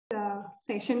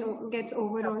session gets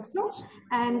over also.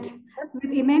 And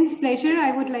with immense pleasure,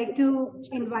 I would like to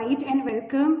invite and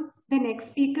welcome the next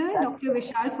speaker, Dr.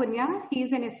 Vishal Pooniya. He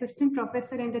is an assistant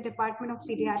professor in the Department of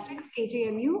Pediatrics,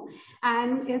 KGMU,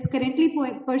 and is currently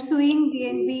pursuing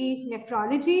DNB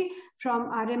nephrology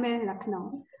from RML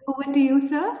Lucknow. Over to you,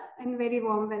 sir, and very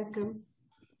warm welcome.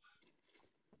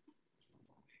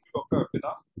 Dr.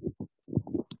 Arpita.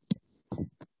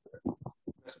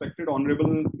 Respected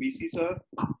Honorable VC sir,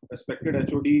 respected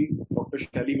HOD Dr.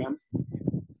 Shelly ma'am,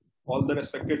 all the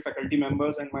respected faculty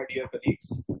members and my dear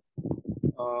colleagues,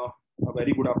 a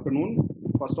very good afternoon.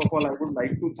 First of all, I would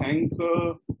like to thank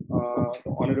the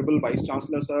Honorable Vice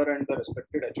Chancellor sir and the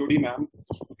respected HOD ma'am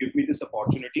to give me this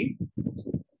opportunity.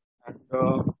 And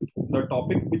the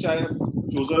topic which I have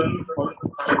chosen for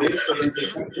today's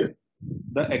presentation is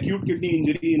the acute kidney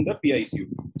injury in the PICU.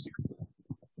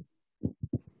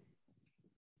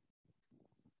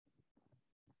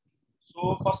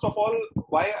 So first of all,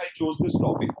 why I chose this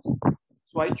topic?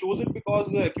 So I chose it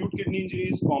because acute kidney injury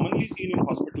is commonly seen in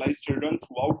hospitalized children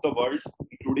throughout the world,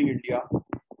 including India.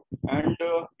 And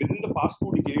within the past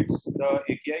 2 decades, the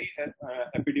AKI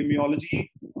epidemiology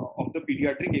of the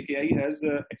pediatric AKI has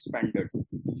expanded.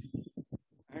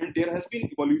 And there has been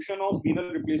evolution of renal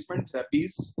replacement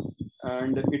therapies,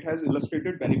 and it has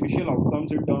illustrated beneficial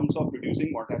outcomes in terms of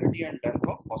reducing mortality and length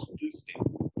of hospital stay.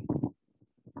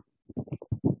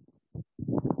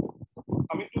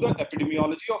 Coming to the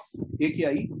epidemiology of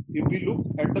AKI, if we look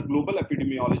at the global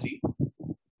epidemiology,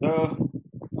 the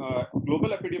global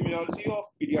epidemiology of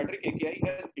pediatric AKI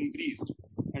has increased,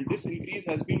 and this increase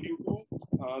has been due to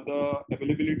the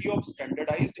availability of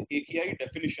standardized AKI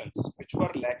definitions, which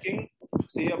were lacking,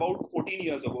 say, about 15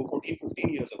 years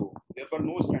ago. There were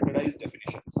no standardized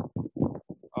definitions.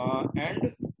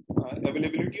 And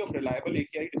availability of reliable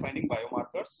AKI defining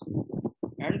biomarkers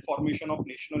and formation of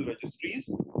national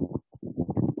registries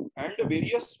and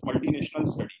various multinational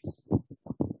studies.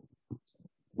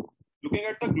 Looking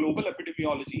at the global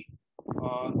epidemiology,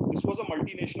 this was a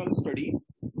multinational study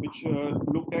which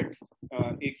looked at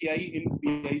AKI in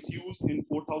PICUs in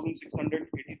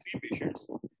 4,683 patients,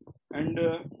 and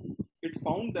it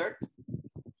found that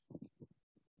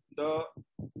the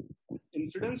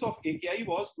incidence of AKI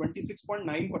was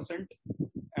 26.9%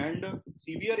 and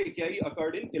severe AKI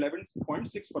occurred in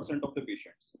 11.6% of the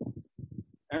patients.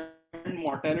 And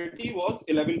mortality was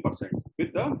 11%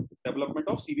 with the development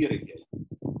of severe AKI.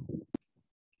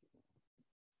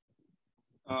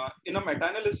 In a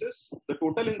meta-analysis, the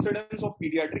total incidence of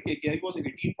pediatric AKI was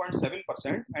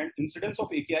 18.7% and incidence of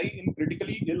AKI in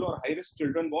critically ill or high-risk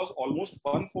children was almost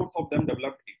 1/4 of them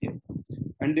developed AKI.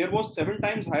 And there was 7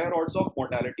 times higher odds of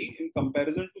mortality in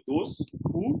comparison to those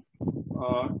who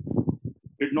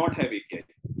did not have AKI.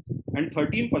 And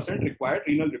 13% required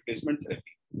renal replacement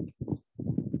therapy.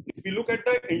 If we look at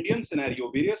the Indian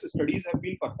scenario, various studies have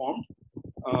been performed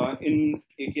in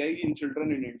AKI in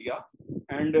children in India,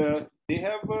 and they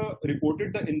have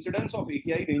reported the incidence of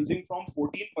AKI ranging from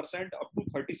 14% up to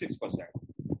 36%,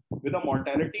 with a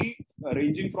mortality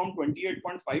ranging from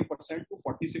 28.5% to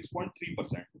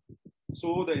 46.3%.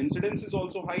 So the incidence is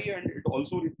also high and it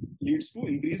also leads to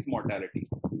increased mortality.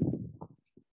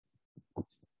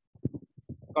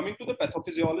 Coming to the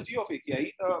pathophysiology of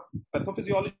AKI, the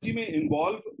pathophysiology may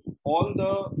involve all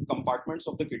the compartments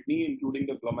of the kidney, including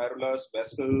the glomerulus,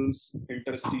 vessels,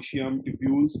 interstitium,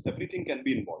 tubules, everything can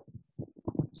be involved.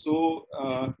 So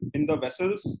in the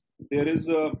vessels, there is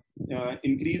a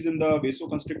increase in the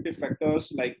vasoconstrictive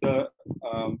factors like the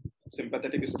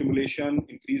sympathetic stimulation,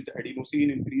 increased adenosine,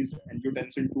 increased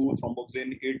angiotensin II,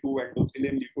 thromboxane A2,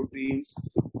 endothelin, leukotrienes,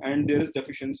 and there is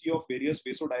deficiency of various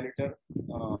vasodilator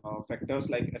factors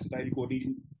like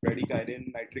acetylcholine, bradykinin,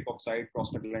 nitric oxide,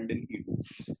 prostaglandin E2.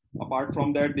 Apart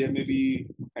from that, there may be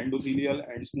endothelial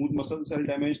and smooth muscle cell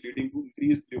damage leading to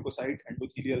increased leukocyte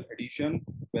endothelial adhesion,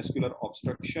 vascular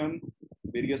obstruction,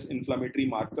 various inflammatory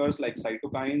markers like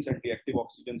cytokines and reactive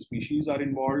oxygen species are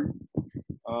involved.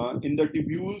 In the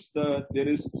tubules, there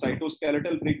is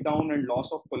cytoskeletal breakdown and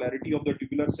loss of polarity of the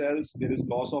tubular cells. There is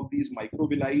loss of these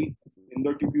microvilli in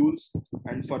the tubules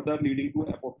and further leading to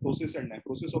apoptosis and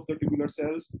necrosis of the tubular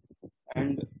cells.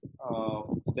 And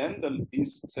then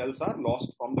these cells are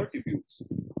lost from the tubules.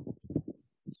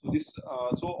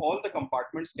 So all the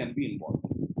compartments can be involved.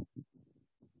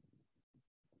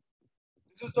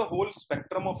 This is the whole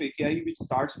spectrum of AKI, which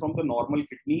starts from the normal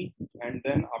kidney, and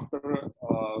then after,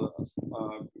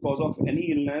 because of any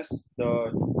illness, the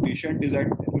patient is at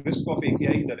risk of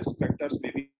AKI. The risk factors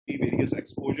may be various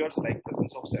exposures like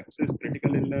presence of sepsis,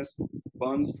 critical illness,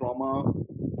 burns, trauma,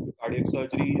 cardiac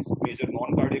surgeries, major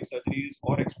non-cardiac surgeries,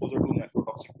 or exposure to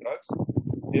nephrotoxic drugs.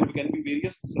 There can be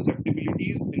various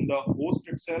susceptibilities in the host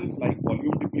itself, like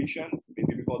volume depletion,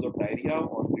 maybe because of diarrhea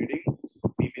or bleeding,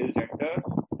 female gender.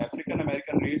 African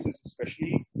American race is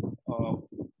especially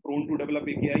prone to develop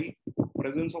AKI.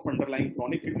 Presence of underlying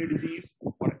chronic kidney disease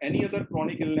or any other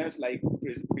chronic illness, like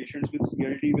patients with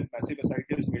CLD with massive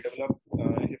ascites may develop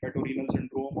hepatorenal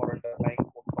syndrome or underlying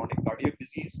chronic cardiac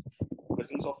disease.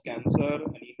 Presence of cancer,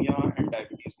 anemia, and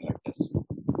diabetes mellitus.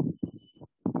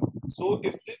 So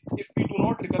if we do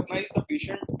not recognize the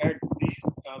patient at these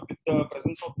with the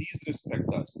presence of these risk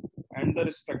factors and the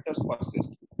risk factors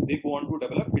persist, they go on to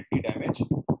develop kidney damage,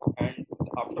 and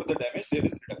after the damage there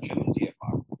is reduction in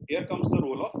GFR. Here comes the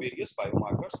role of various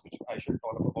biomarkers, which I shall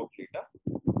talk about later.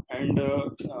 And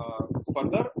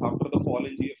further, after the fall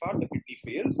in GFR, the kidney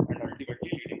fails and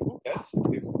ultimately leading to death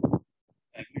if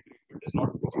any treatment is not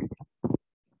provided.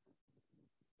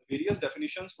 Various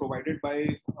definitions provided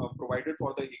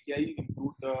for the AKI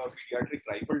include the pediatric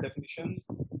rifle definition.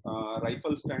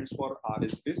 Rifle stands for R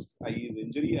is risk, I is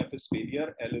injury, F is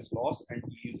failure, L is loss, and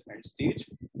E is end stage.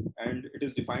 And it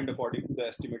is defined according to the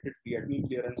estimated creatinine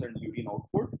clearance and urine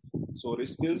output. So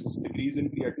risk is decrease in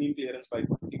creatinine clearance by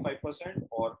 25%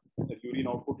 or urine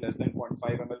output less than 0.5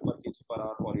 ml per kg per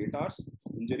hour for 8 hours.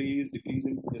 Injury is decrease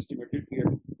in estimated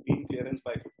creatinine clearance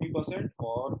by 50%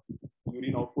 or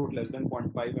urine output less than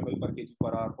 0.5 ml per kg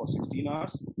per hour for 16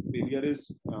 hours. Failure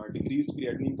is decreased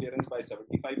creatinine clearance by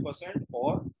 75%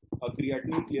 or a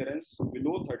creatinine clearance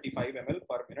below 35 ml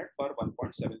per minute per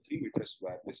 1.73 meter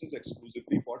square. This is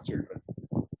exclusively for children.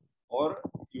 Or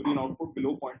urine output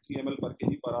below 0.3 ml per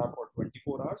kg per hour for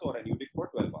 24 hours or anuric for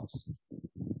 12 hours.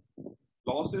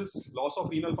 Loss is loss of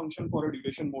renal function for a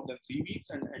duration more than 3 weeks,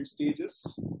 and end stage is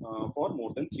for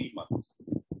more than 3 months.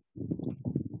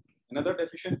 Another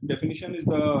definition is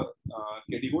the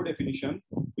KDIGO definition,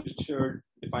 which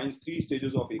defines 3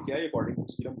 stages of AKI according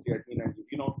to serum creatinine and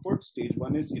urine output. Stage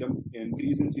 1 is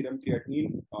increase in serum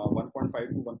creatinine 1.5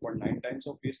 to 1.9 times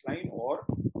of baseline, or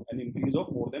an increase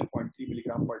of more than 0.3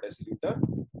 milligram per deciliter.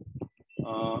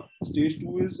 Stage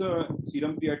 2 is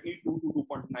serum creatinine 2 to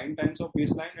 2.9 times of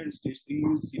baseline, and stage 3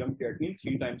 is serum creatinine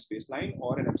 3 times baseline,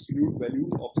 or an absolute value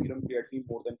of serum creatinine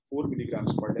more than 4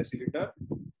 milligrams per deciliter.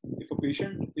 If a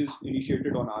patient is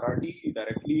initiated on RRT, it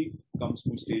directly comes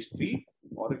to stage 3,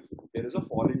 or if there is a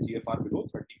fall in GFR below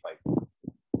 35.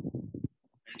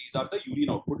 And these are the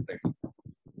urine output criteria.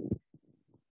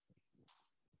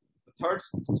 The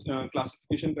third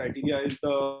classification criteria is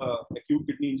the acute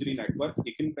kidney injury network,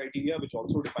 AKIN criteria, which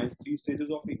also defines 3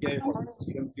 stages of AKI according to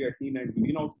serum creatinine and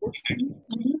urine output.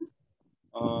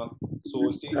 So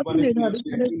stage 1 is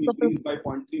increased by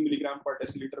 0.3 milligram per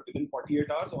deciliter within 48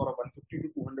 hours, or a 150 to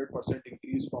 200%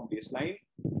 increase from baseline,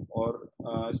 or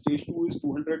stage 2 is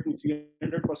 200 to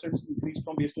 300% increase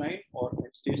from baseline, or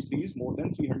stage 3 is more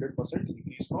than 300%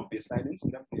 increase from baseline in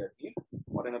serum creatinine,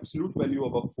 or an absolute value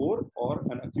above 4, or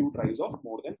an acute rise of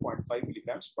more than 0.5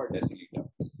 milligrams per deciliter.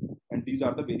 And these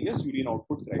are the various urine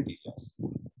output criteria.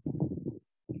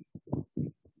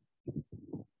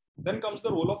 Then comes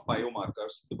the role of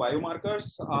biomarkers. The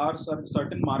biomarkers are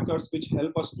certain markers which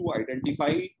help us to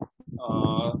identify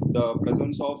the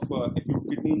presence of acute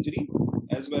kidney injury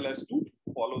as well as to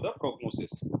follow the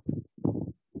prognosis.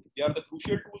 They are the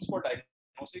crucial tools for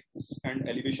diagnostics, and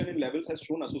elevation in levels has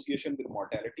shown association with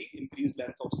mortality, increased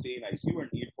length of stay in ICU,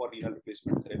 and need for renal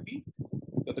replacement therapy.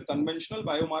 So the conventional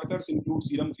biomarkers include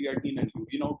serum creatinine and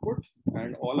urine output,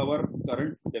 and all our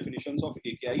current definitions of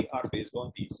AKI are based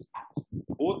on these.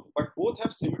 Both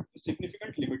have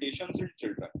significant limitations in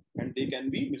children, and they can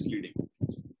be misleading.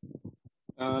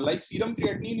 Like serum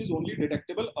creatinine is only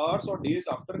detectable hours or days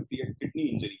after kidney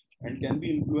injury and can be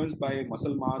influenced by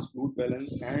muscle mass, fluid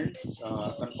balance, and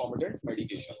concomitant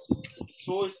medications.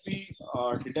 So if we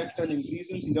detect an increase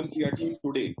in serum creatinine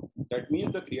today, that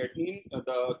means the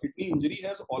kidney injury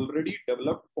has already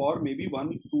developed for maybe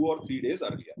 1, 2, or 3 days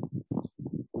earlier.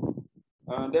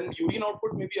 Then urine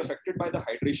output may be affected by the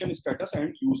hydration status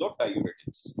and use of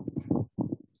diuretics.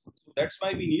 So that's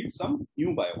why we need some new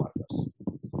biomarkers.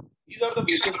 These are the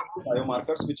basic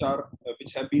biomarkers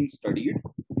which have been studied.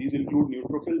 These include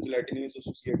neutrophil gelatinase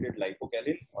associated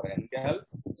lipocalin or NGAL,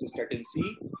 cystatin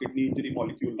C, kidney injury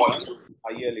molecule 1,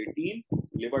 IL-18,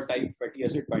 liver type fatty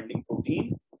acid binding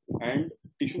protein, and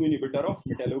tissue inhibitor of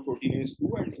metalloproteinase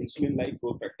 2 and insulin-like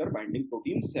growth factor binding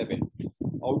protein 7.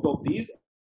 Out of these,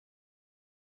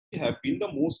 have been the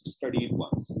most studied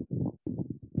ones.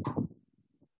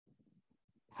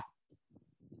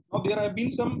 Now there have been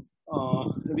some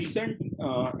recent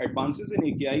advances in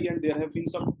AKI, and there have been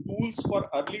some tools for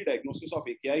early diagnosis of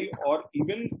AKI, or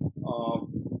even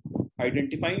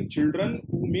identifying children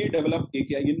who may develop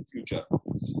AKI in future.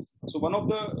 So one of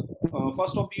the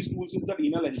first of these tools is the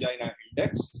renal angina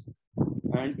index,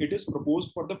 and it is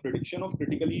proposed for the prediction of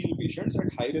critically ill patients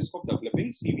at high risk of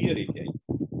developing severe AKI.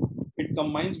 It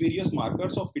combines various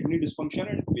markers of kidney dysfunction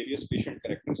and various patient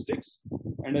characteristics,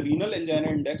 and a renal angina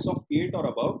index of 8 or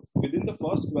above within the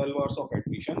first 12 hours of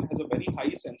admission has a very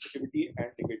high sensitivity and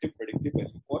negative predictive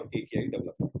value for AKI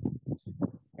development.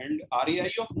 And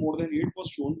RAI of more than 8 was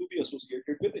shown to be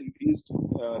associated with increased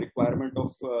requirement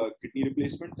of kidney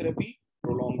replacement therapy,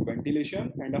 prolonged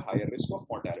ventilation, and a higher risk of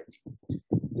mortality.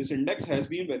 This index has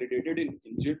been validated in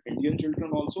Indian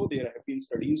children also. There have been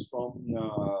studies from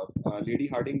Lady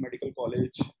Hardinge Medical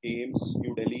College, AIMS,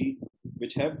 New Delhi,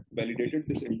 which have validated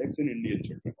this index in Indian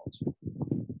children also.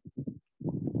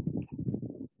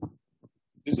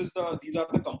 These are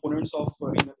the components of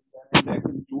renal index,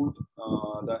 include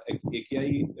the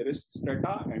AKI risk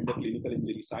strata and the clinical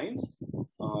injury signs.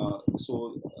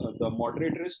 The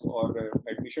moderate risk or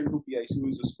admission to PICU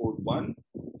is scored 1.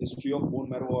 History of bone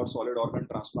marrow or solid organ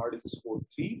transplant is scored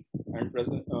 3, and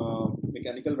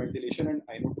mechanical ventilation and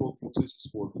inotrope use is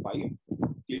scored 5.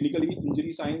 Clinical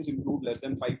injury signs include less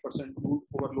than 5% fluid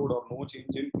overload or no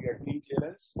change in creatinine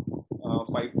clearance,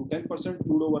 5 to 10%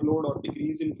 fluid overload or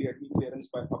decrease in creatinine clearance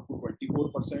by up to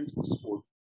 24% is scored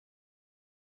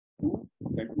 2,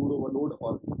 and fluid overload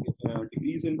or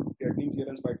decrease in creatinine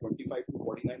clearance by 25 to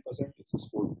 49% is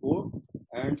scored 4,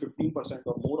 and 15%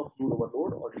 or more of fluid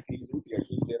overload or decrease in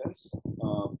creatinine clearance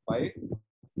by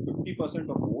 50%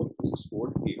 or more is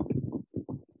scored 8.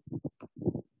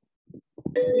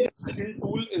 The second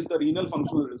tool is the renal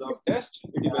functional reserve test.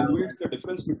 It evaluates the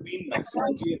difference between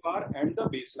maximum GFR and the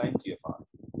baseline GFR.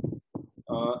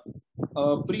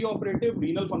 A preoperative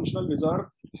renal functional reserve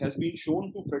has been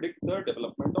shown to predict the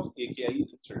development of AKI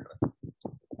in children.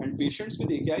 And patients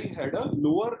with AKI had a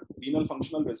lower renal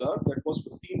functional reserve that was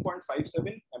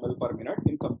 15.57 ml per minute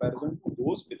in comparison to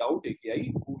those without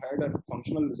AKI who had a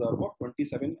functional reserve of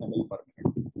 27 ml per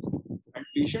minute. And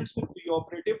patients with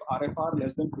preoperative RFR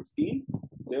less than 15,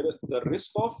 the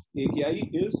risk of AKI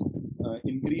is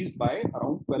increased by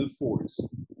around 12 folds.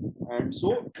 And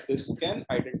so this can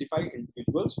identify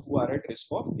individuals who are at risk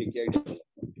of AKI development.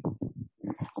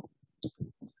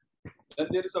 Then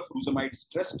there is a furosemide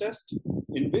stress test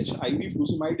in which IV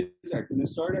furosemide is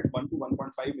administered at 1 to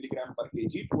 1.5 milligram per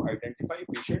kg to identify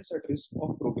patients at risk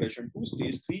of progression to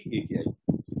stage 3 AKI.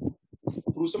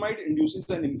 Furosemide induces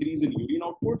an increase in urine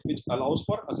output, which allows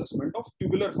for assessment of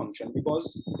tubular function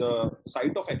because the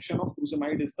site of action of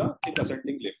furosemide is the thick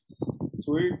ascending limb.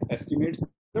 So it estimates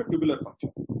the tubular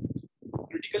function.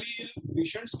 Critically ill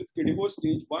patients with KIDIGO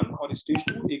stage 1 or stage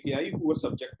 2 AKI who were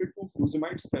subjected to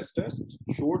furosemide stress test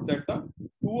showed that the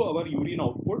 2-hour urine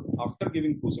output after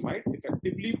giving furosemide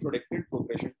effectively predicted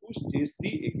progression to stage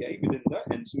 3 AKI within the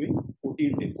ensuing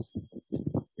 14 days.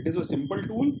 It is a simple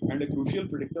tool and a crucial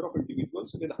predictor of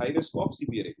individuals with high risk of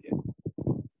severe AKI.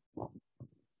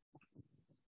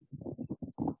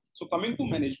 So coming to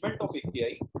management of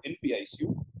AKI in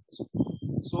PICU.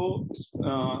 So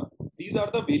these are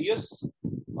the various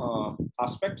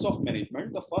aspects of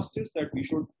management. The first is that we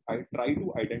should try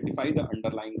to identify the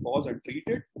underlying cause and treat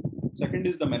it. Second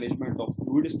is the management of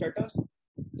fluid status,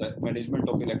 the management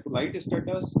of electrolyte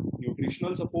status,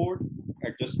 nutritional support,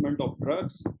 adjustment of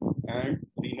drugs, and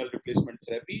renal replacement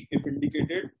therapy if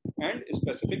indicated, and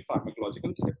specific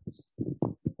pharmacological therapies.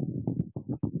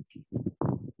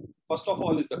 First of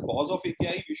all is the cause of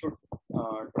AKI. We should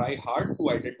try hard to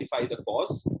identify the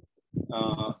cause.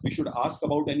 We should ask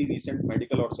about any recent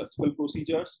medical or surgical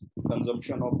procedures,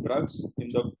 consumption of drugs in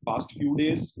the past few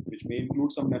days, which may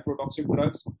include some nephrotoxic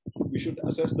drugs. We should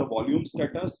assess the volume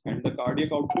status and the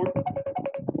cardiac output.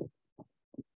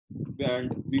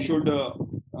 And we should, the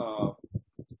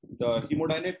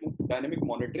hemodynamic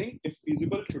monitoring, if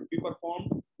feasible, should be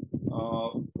performed.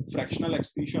 Fractional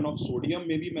excretion of sodium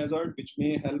may be measured, which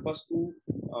may help us to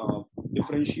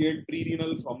differentiate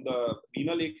pre-renal from the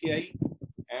renal AKI.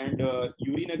 And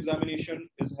urine examination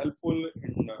is helpful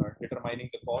in determining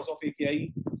the cause of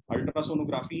AKI.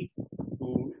 Ultrasonography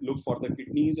to look for the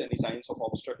kidneys, any signs of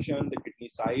obstruction, the kidney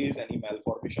size, any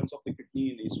malformations of the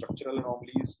kidney, any structural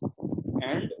anomalies.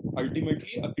 And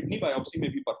ultimately, a kidney biopsy may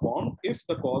be performed if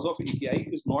the cause of AKI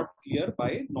is not clear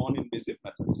by non-invasive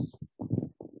methods.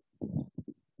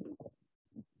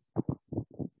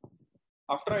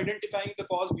 After identifying the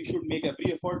cause, we should make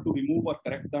every effort to remove or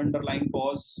correct the underlying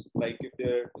cause, like if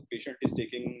the patient is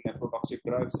taking nephrotoxic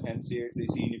drugs, NSAIDs,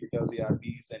 AC inhibitors,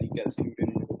 ARBs, any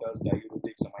calcineurin inhibitors,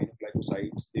 diuretics,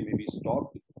 aminoglycosides, they may be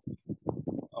stopped.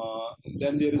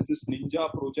 Then there is this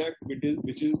NINJA project,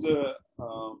 which is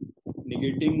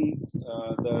negating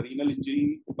the renal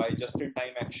injury by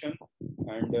just-in-time action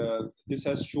And this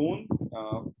has shown,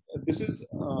 this is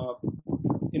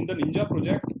in the Ninja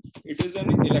project, it is an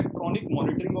electronic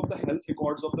monitoring of the health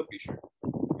records of the patient.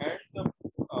 And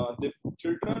the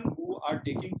children who are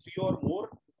taking 3 or more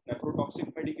nephrotoxic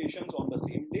medications on the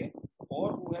same day,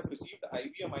 or who have received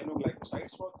IV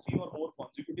aminoglycosides for 3 or more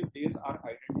consecutive days, are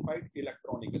identified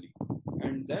electronically.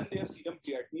 And then their serum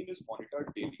creatinine is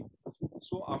monitored daily.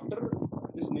 So after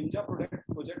this Ninja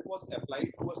project was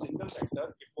applied to a single center,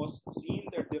 it was seen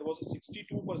that there was a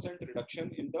 62%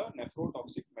 reduction in the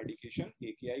nephrotoxic medication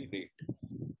AKI rate.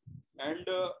 And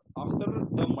after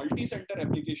the multi-center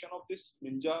application of this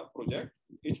Ninja project,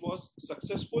 it was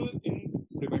successful in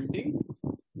preventing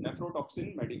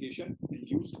nephrotoxin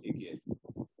medication-induced AKI.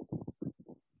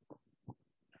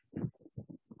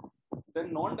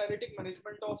 Then non-diuretic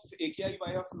management of AKI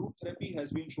via fluid therapy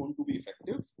has been shown to be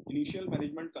effective. Initial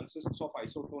management consists of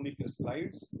isotonic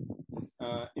crystalloids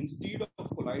instead of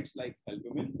colloids like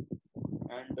albumin.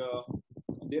 And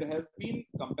there have been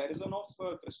comparison of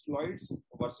crystalloids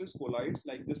versus colloids,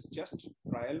 like this CHEST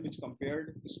trial, which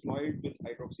compared crystalloid with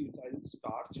hydroxyethyl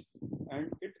starch,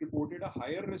 and it reported a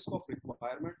higher risk of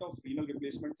requirement of renal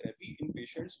replacement therapy in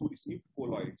patients who received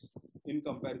colloids in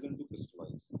comparison to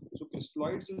crystalloids. So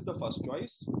crystalloids is the first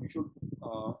choice. We should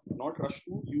not rush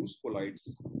to use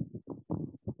colloids.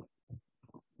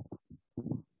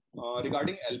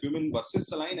 Regarding albumin versus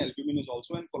saline, albumin is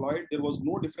also an colloid. There was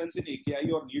no difference in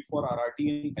AKI or need for RRT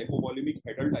in hypovolemic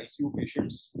adult ICU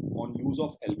patients on use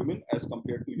of albumin as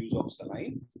compared to use of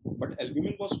saline. But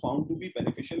albumin was found to be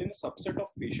beneficial in a subset of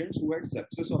patients who had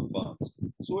sepsis or burns.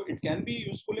 So it can be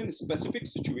useful in specific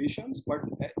situations, but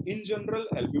in general,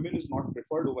 albumin is not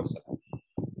preferred over saline.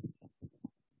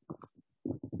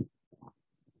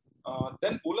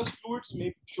 Then bolus fluids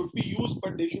should be used,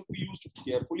 but they should be used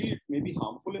carefully. It may be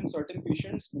harmful in certain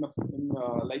patients.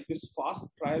 Like this FAST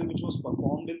trial, which was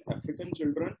performed in African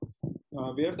children,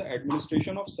 where the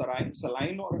administration of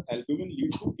saline or albumin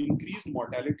lead to increased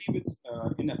mortality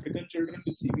in African children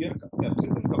with severe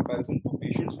sepsis in comparison to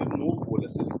patients with no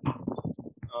boluses.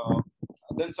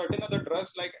 Then certain other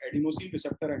drugs like adenosine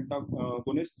receptor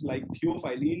antagonists like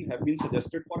theophylline have been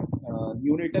suggested for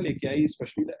neonatal AKI,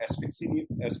 especially the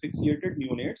asphyxiated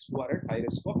neonates who are at high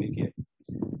risk of AKI.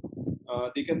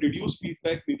 They can reduce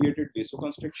feedback-mediated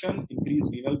vasoconstriction, increase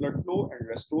renal blood flow, and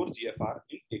restore GFR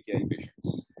in AKI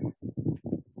patients.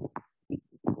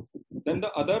 Then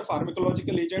the other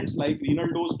pharmacological agents like renal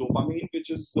dose dopamine,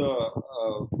 which is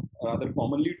rather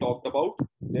commonly talked about.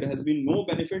 There has been no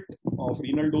benefit of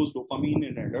renal dose dopamine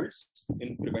in adults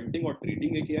in preventing or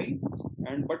treating AKI,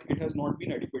 but it has not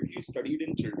been adequately studied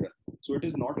in children. So it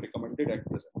is not recommended at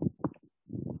present.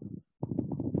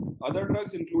 Other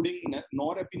drugs including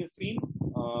norepinephrine,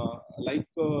 like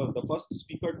the first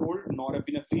speaker told,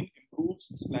 norepinephrine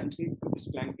improves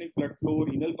splanchnic blood flow,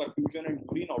 renal perfusion, and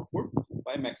urine output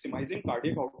by maximizing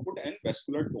cardiac output and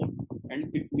vascular tone,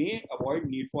 and it may avoid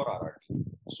need for RRT.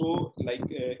 So, like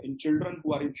in children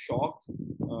who are in shock,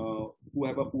 who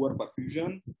have a poor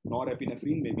perfusion,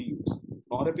 norepinephrine may be used.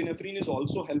 Norepinephrine is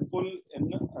also helpful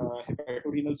in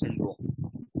hepatorenal syndrome.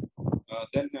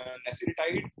 Then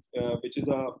nasiritide, which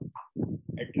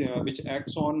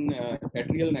acts on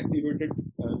atrial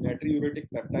natriuretic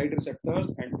peptide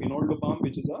receptors, and phenoldopam,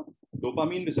 which is a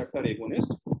dopamine receptor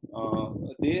agonist.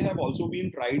 They have also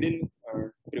been tried in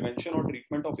prevention or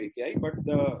treatment of AKI, but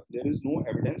there is no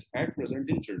evidence at present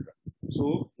in children,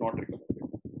 so not recommended.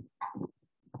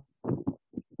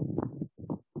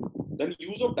 Then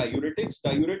use of diuretics.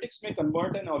 Diuretics may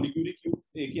convert an oliguric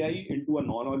AKI into a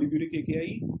non-oliguric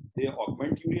AKI. They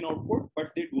augment urine output,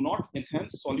 but they do not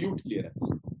enhance solute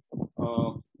clearance.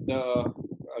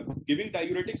 Giving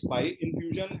diuretics by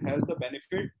infusion has the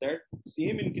benefit that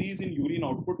same increase in urine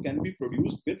output can be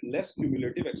produced with less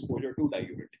cumulative exposure to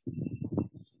diuretic.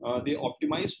 They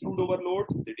optimize fluid overload,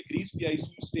 they decrease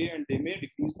PICU stay, and they may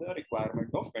decrease the requirement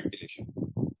of ventilation.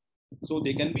 So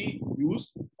they can be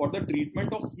used for the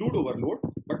treatment of fluid overload,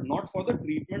 but not for the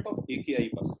treatment of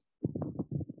AKI person.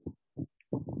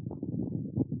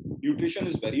 Nutrition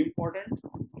is very important.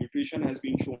 Nutrition has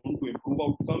been shown to improve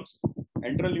outcomes.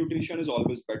 Enteral nutrition is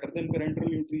always better than parenteral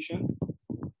nutrition.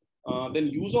 Then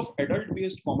use of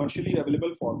adult-based commercially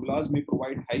available formulas may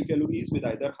provide high calories with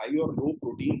either high or low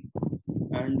protein.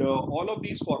 And all of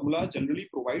these formulas generally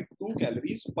provide 2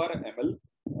 calories per ml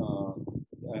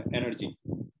energy.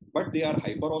 But they are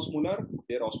hyperosmolar.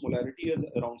 Their osmolarity is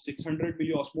around 600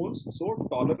 milliosmoles. So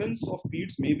tolerance of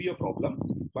feeds may be a problem.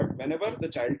 But whenever the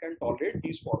child can tolerate,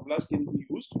 these formulas can be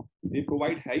used. They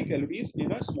provide high calories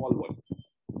in a small volume.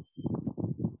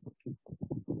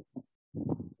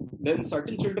 Then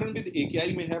certain children with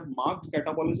AKI may have marked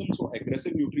catabolism, so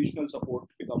aggressive nutritional support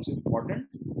becomes important.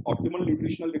 Optimal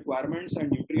nutritional requirements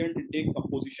and nutrient intake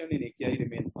composition in AKI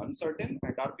remain uncertain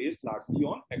and are based largely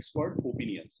on expert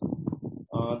opinions.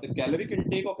 The caloric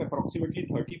intake of approximately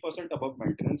 30% above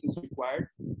maintenance is required.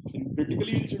 In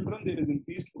critically ill children, there is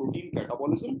increased protein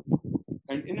catabolism.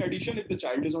 And in addition, if the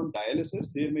child is on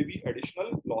dialysis, there may be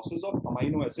additional losses of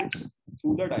amino acids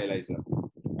through the dialyzer.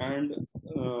 And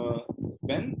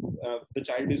when the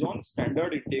child is on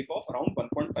standard intake of around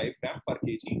 1.5 gram per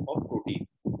kg of protein.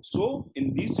 So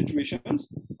in these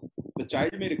situations, the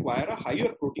child may require a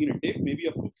higher protein intake, maybe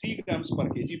up to 3 grams per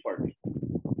kg per day.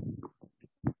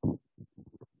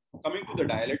 Coming to the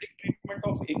dialytic treatment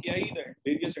of AKI, the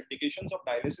various indications of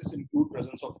dialysis include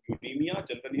presence of uremia,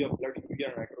 generally a blood urea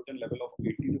nitrogen level of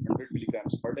 80 to 100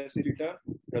 milligrams per deciliter,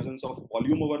 presence of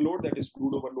volume overload, that is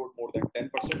fluid overload more than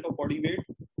 10% of body weight,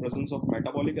 presence of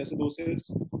metabolic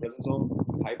acidosis, presence of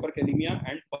hyperkalemia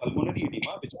and pulmonary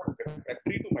edema, which are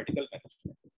refractory to medical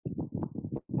management.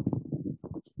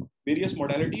 Various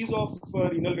modalities of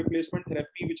renal replacement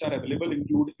therapy which are available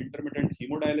include intermittent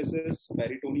hemodialysis,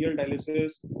 peritoneal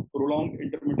dialysis, prolonged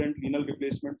intermittent renal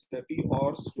replacement therapy,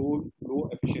 or slow low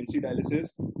efficiency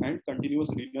dialysis, and continuous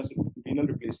renal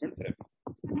replacement therapy.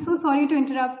 I'm so sorry to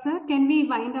interrupt, sir. Can we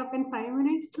wind up in 5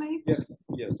 minutes, like? Yes,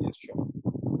 sure.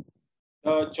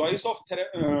 Choice of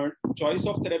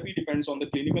therapy depends on the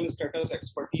clinical status,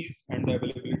 expertise, and the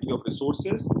availability of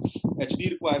resources.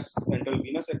 HD requires central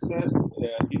venous access,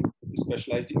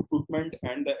 specialized equipment,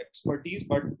 and the expertise,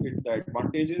 but the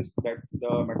advantage is that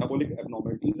the metabolic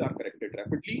abnormalities are corrected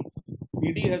rapidly.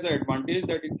 PD has an advantage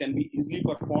that it can be easily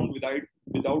performed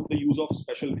without the use of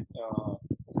special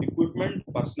equipment,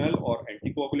 personnel, or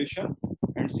anticoagulation,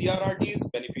 and CRRT is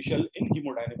beneficial in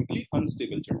hemodynamically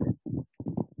unstable children.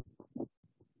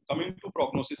 Coming to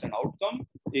prognosis and outcome,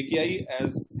 AKI,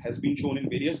 as has been shown in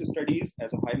various studies,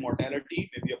 has a high mortality,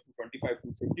 maybe up to 25 to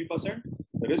 50%.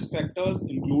 The risk factors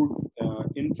include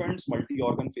infants,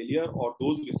 multi-organ failure, or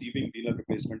those receiving renal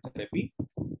replacement therapy.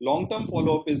 Long-term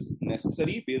follow-up is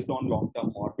necessary based on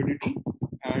long-term morbidity,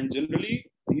 and generally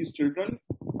these children,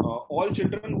 all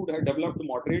children who have developed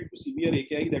moderate to severe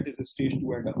AKI, that is stage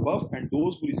 2 and above, and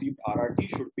those who received RRT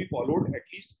should be followed at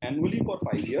least annually for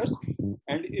 5 years.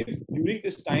 And if during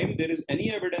this time there is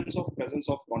any evidence of presence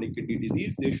of chronic kidney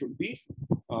disease, they should be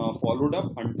followed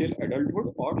up until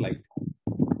adulthood or lifelong.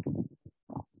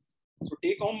 So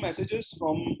take-home messages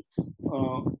from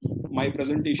my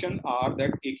presentation are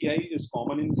that AKI is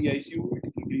common in PICU,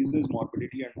 it increases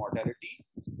morbidity and mortality.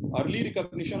 Early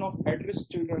recognition of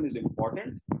at-risk children is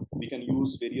important. We can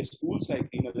use various tools like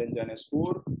renal engine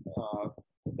score,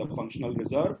 the functional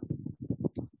reserve.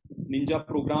 Ninja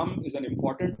program is an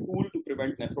important tool to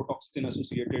prevent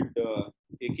nephrotoxin-associated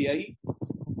AKI.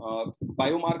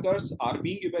 Biomarkers are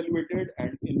being evaluated,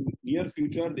 and in near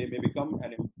future, they may become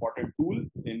an important tool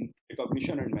in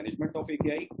recognition and management of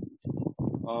AKI.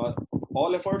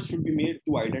 All efforts should be made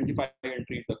to identify and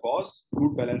treat the cause.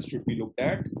 Fluid balance should be looked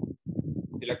at.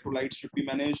 Electrolytes should be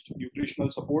managed.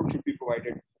 Nutritional support should be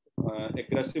provided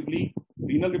aggressively.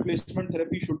 Renal replacement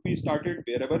therapy should be started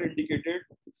wherever indicated,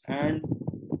 and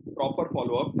proper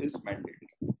follow-up is mandated.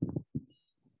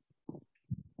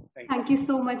 Thank you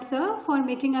so much, sir, for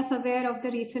making us aware of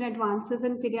the recent advances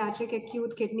in pediatric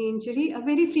acute kidney injury, a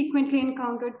very frequently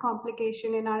encountered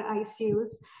complication in our ICUs.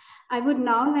 I would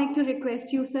now like to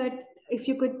request you, sir, if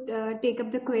you could take up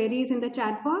the queries in the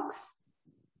chat box.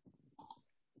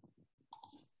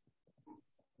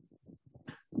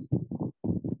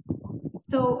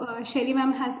 So Shelly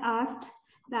ma'am has asked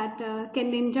that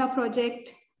can Ninja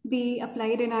project be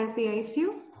applied in our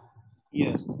PICU?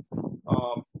 Yes.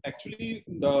 Actually,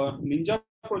 the Ninja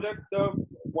project,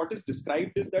 what is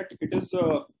described is that it is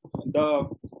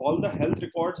all the health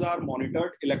records are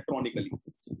monitored electronically,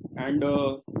 and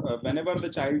whenever the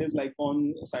child is like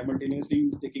on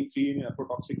simultaneously taking 3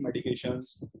 nephrotoxic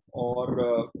medications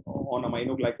or on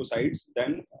aminoglycosides,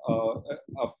 then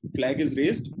a flag is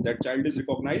raised, that child is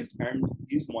recognized and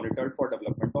is monitored for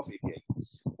development of AKI.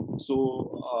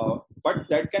 So, but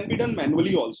that can be done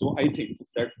manually also. I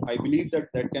believe that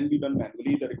can be done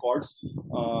manually. The records,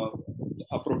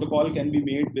 a protocol can be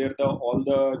made where all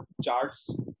the charts,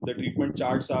 the treatment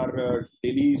charts are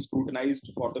daily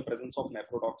scrutinized for the presence of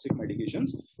nephrotoxic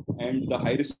medications, and the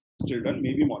high-risk children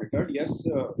may be monitored. Yes,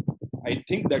 I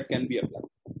think that can be applied.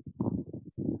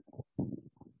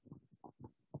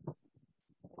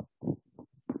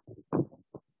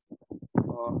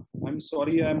 I'm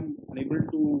sorry, I'm unable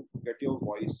to get your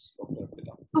voice, Dr.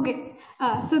 Pita. Okay,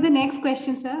 so the next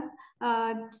question, sir,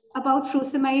 about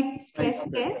furosemide stress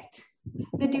test.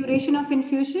 the duration of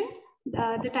infusion,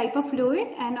 the type of fluid,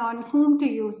 and on whom to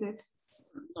use it.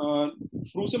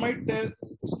 Furosemide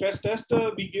stress test,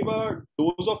 we give a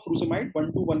dose of furosemide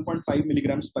 1 to 1.5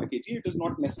 milligrams per kg. It is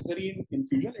not necessary in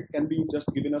infusion. It can be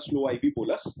just given a slow IV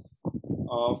bolus.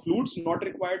 Fluids not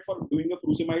required for doing a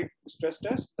furosemide stress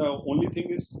test. The only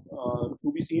thing is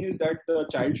to be seen is that the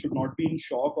child should not be in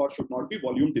shock or should not be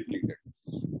volume depleted.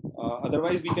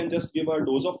 Otherwise, we can just give a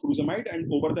dose of furosemide,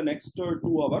 and over the next 2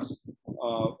 hours,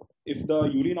 if the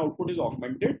urine output is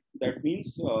augmented, that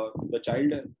means the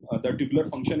child, the tubular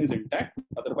function is intact.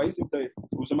 Otherwise, if the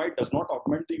furosemide does not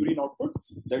augment the urine output,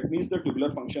 that means the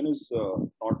tubular function is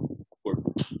not good.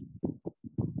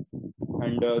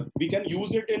 And we can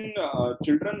use it in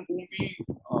children whom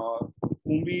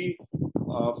we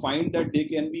find that they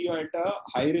can be at a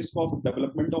high risk of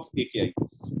development of AKI.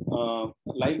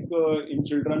 Like in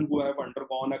children who have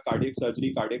undergone a cardiac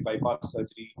surgery, cardiac bypass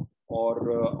surgery,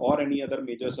 or any other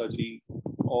major surgery,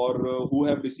 or who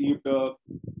have received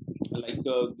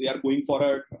they are going for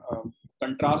a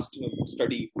contrast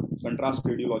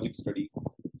radiologic study.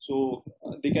 So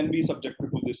they can be subjected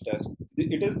to this test.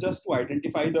 It is just to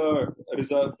identify the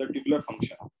tubular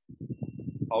function.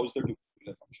 How is the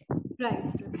tubular function?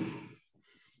 Right, sir.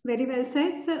 Very well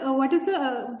said. So, what is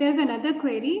the? There's another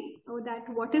query.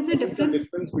 What is the difference? The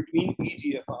difference between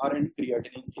eGFR and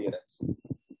creatinine clearance.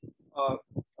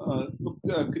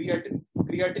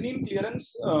 Creatinine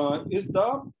clearance is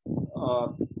the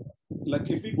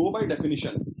if we go by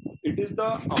definition, it is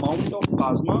the amount of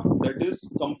plasma that is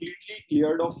completely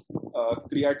cleared of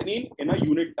creatinine in a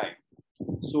unit time.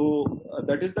 So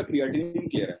that is the creatinine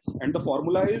clearance, and the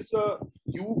formula is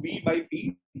UV by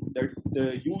P. That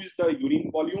U is the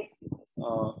urine volume,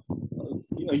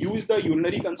 U is the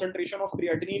urinary concentration of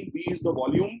creatinine, V is the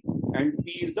volume, and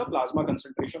P is the plasma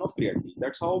concentration of creatinine.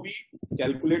 That's how we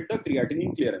calculate the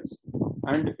creatinine clearance.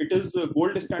 And it is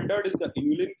gold standard is the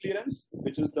inulin clearance,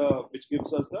 which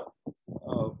gives us the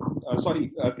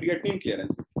creatinine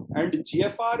clearance. And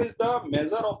GFR is the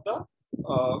measure of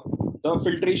the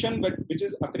filtration which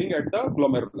is occurring at the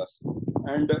glomerulus,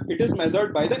 and it is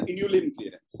measured by the inulin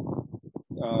clearance.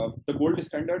 The gold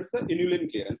standard is the inulin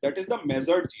clearance. That is the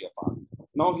measured GFR.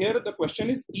 Now here the question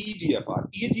is eGFR.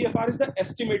 eGFR is the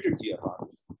estimated GFR.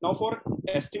 Now for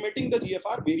estimating the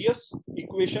GFR, various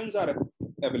equations are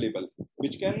available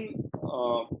which can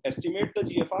estimate the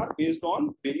GFR based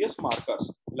on various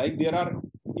markers. Like there are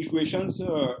equations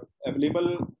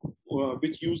available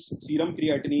which use serum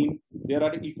creatinine. There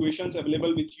are equations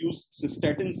available which use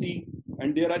cystatin C,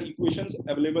 and there are equations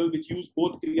available which use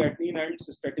both creatinine and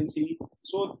cystatin C.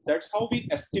 So that's how we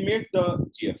estimate the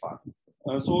GFR.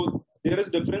 So there is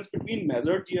difference between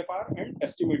measured GFR and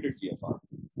estimated GFR.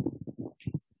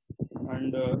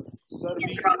 And sir,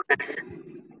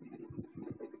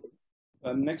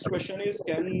 next question is,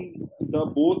 can the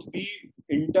both be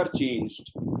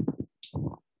interchanged?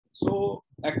 So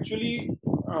actually,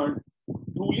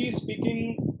 truly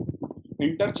speaking,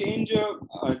 interchange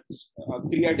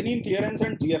creatinine clearance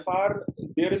and GFR,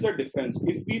 there is a difference.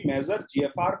 If we measure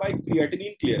GFR by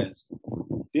creatinine clearance,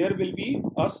 there will be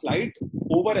a slight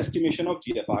overestimation of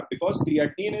GFR because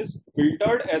creatinine is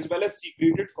filtered as well as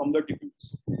secreted from the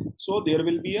tissues. So there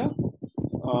will be a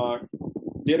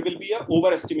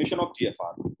overestimation of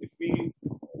GFR if we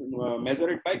measure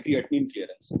it by creatinine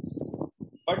clearance.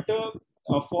 But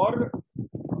for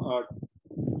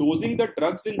dosing the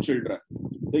drugs in children,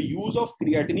 the use of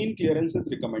creatinine clearance is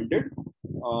recommended,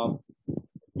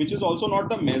 which is also not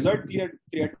the measured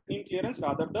creatinine clearance,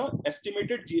 rather the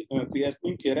estimated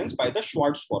creatinine clearance by the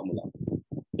Schwartz formula.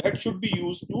 That should be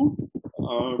used to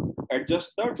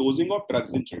adjust the dosing of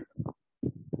drugs in children.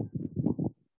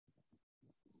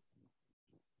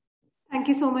 Thank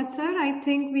you so much, sir. I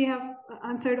think we have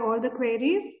answered all the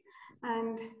queries.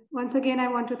 And once again, I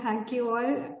want to thank you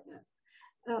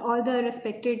all the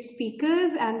respected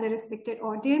speakers and the respected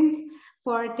audience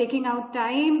for taking out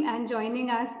time and joining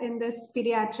us in this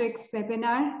pediatrics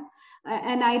webinar,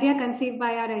 an idea conceived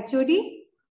by our HOD.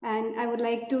 And I would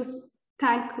like to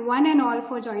thank one and all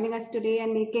for joining us today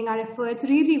and making our efforts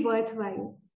really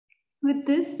worthwhile. With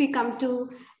this, we come to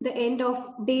the end of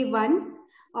day 1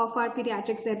 of our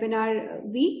pediatrics webinar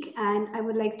week, and I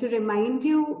would like to remind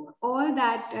you all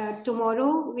that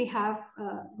tomorrow we have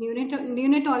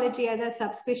neonatology as a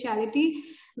subspecialty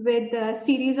with a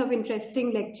series of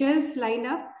interesting lectures lined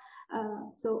up.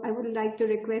 So I would like to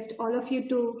request all of you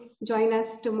to join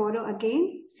us tomorrow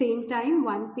again, same time,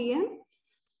 1 p.m.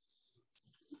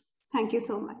 Thank you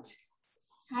so much.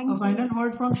 A final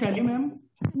word from Shelly, ma'am.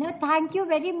 No, thank you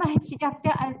very much, Dr.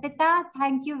 Arpita.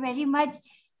 Thank you very much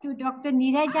to Dr.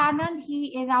 Neeraj Anand.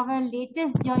 He is our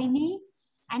latest joinee.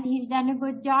 and he's done a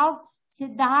good job.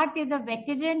 Siddharth is a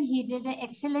veteran. He did an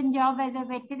excellent job as a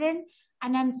veteran.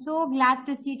 And I'm so glad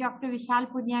to see Dr. Vishal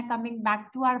Pooniya coming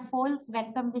back to our folds.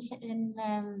 Welcome,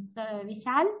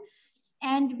 Vishal.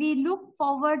 And we look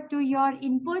forward to your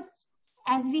inputs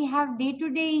as we have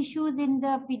day-to-day issues in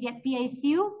the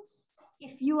PICU.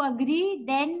 If you agree,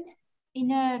 then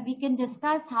we can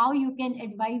discuss how you can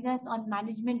advise us on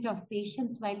management of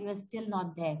patients while you are still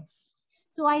not there.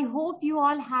 So I hope you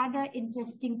all had an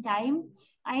interesting time.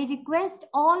 I request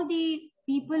all the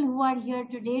people who are here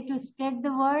today to spread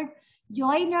the word,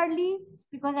 join early,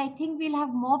 because I think we'll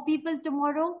have more people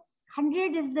tomorrow.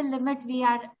 100 is the limit.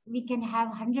 We can have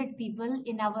 100 people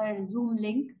in our Zoom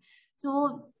link.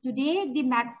 So today the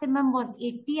maximum was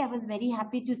 80. I was very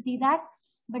happy to see that,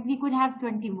 but we could have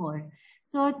 20 more.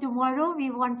 So tomorrow we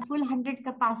want full 100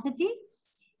 capacity,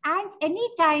 and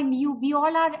anytime we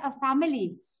all are a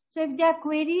family. So if there are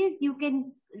queries, you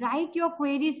can write your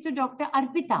queries to Dr.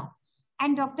 Arpita,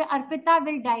 and Dr. Arpita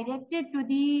will direct it to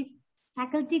the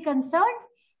faculty concerned,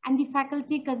 and the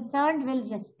faculty concerned will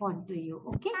respond to you.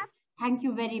 Okay? Thank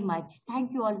you very much.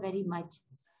 Thank you all very much.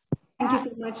 Thank you so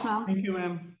much, ma'am. Thank you,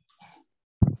 ma'am.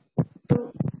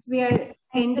 So we are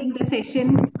ending the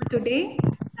session for today,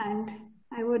 and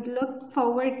I would look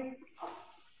forward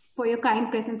for your kind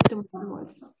presence tomorrow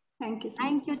also. Thank you so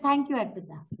much. Thank you,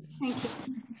 Arpita. Thank you.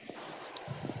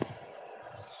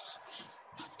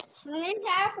 Let's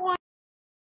have one.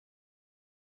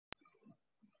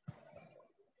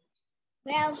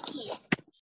 Well, kids.